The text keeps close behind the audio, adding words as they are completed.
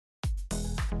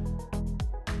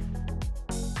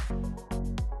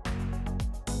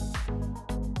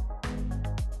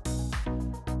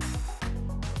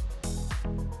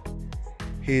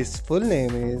His full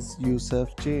name is Yusuf.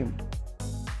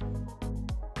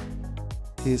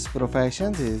 His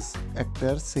profession is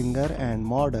actor, singer and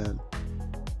model.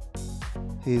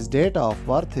 His date of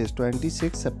birth is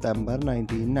 26 September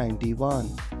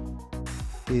 1991.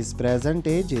 His present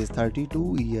age is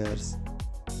 32 years.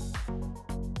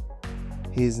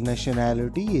 His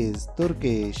nationality is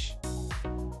Turkish.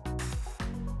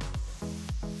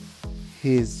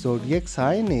 His zodiac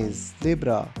sign is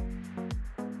Libra.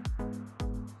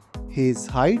 His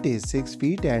height is 6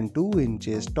 feet and 2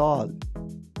 inches tall.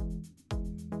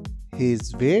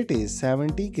 His weight is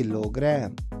 70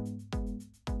 kilograms.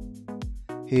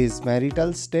 His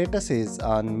marital status is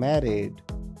unmarried.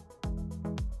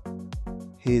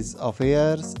 His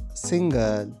affairs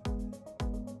single.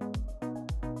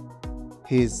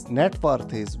 His net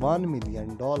worth is $1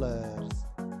 million.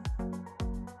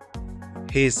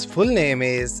 His full name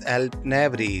is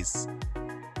Navruz.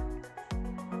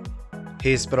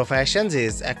 His profession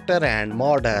is actor and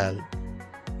model.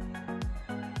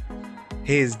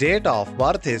 His date of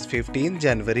birth is 15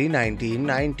 January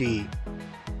 1990.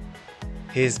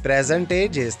 His present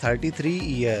age is 33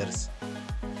 years.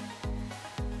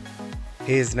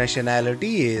 His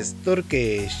nationality is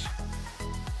Turkish.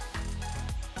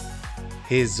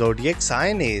 His zodiac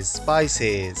sign is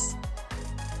Pisces.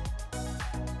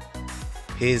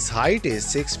 His height is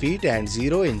 6 feet and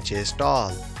 0 inches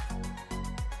tall.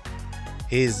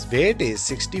 His weight is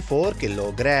 64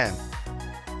 kilograms.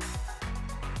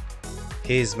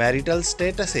 His marital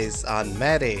status is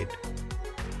unmarried.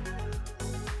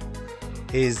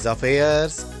 His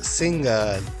affairs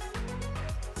single.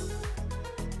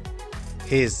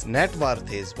 His net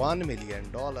worth is $1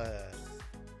 million.